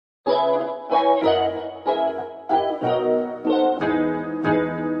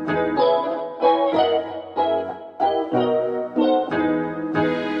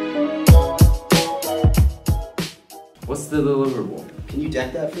What's the deliverable? Can you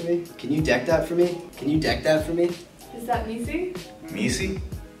deck that for me? Can you deck that for me? Can you deck that for me? Is that Misi? Misi?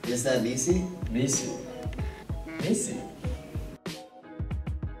 Is that Misi? Misi. Misi.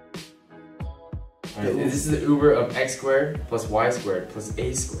 Alright, this is the Uber of x squared plus y squared plus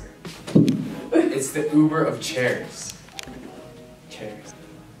a squared. It's the Uber of chairs. Chairs.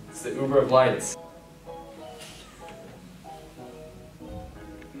 It's the Uber of lights.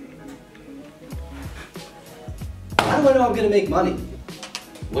 How do I know I'm gonna make money?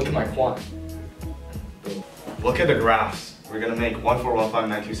 Look at my quant. Look at the graphs. We're gonna make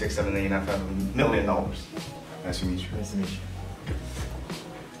 141592678 $1 million. Nice to meet you. Nice to meet you.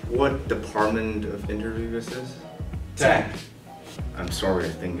 What department of interview is this? Tech. I'm sorry, I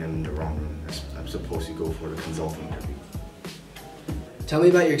think I'm in the wrong room. I'm supposed to go for the consulting interview. Tell me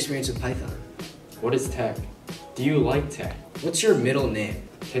about your experience with Python. What is tech? Do you like tech? What's your middle name?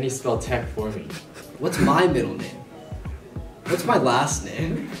 Can you spell tech for me? What's my middle name? What's my last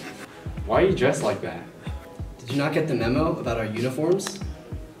name? Why are you dressed like that? Did you not get the memo about our uniforms?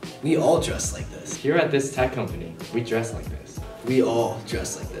 We all dress like this. Here at this tech company, we dress like this. We all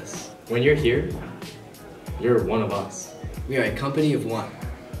dress like this. When you're here, you're one of us. We are a company of one.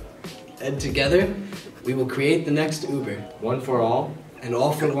 And together, we will create the next Uber. One for all. And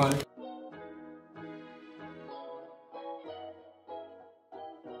all for one.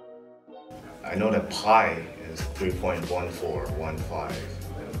 I know that pi is 3.1415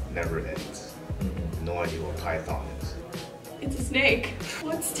 and never ends. No idea what Python is. It's a snake.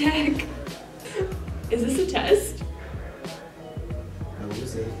 What's tech? Is this a test? No,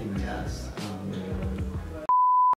 this is a test.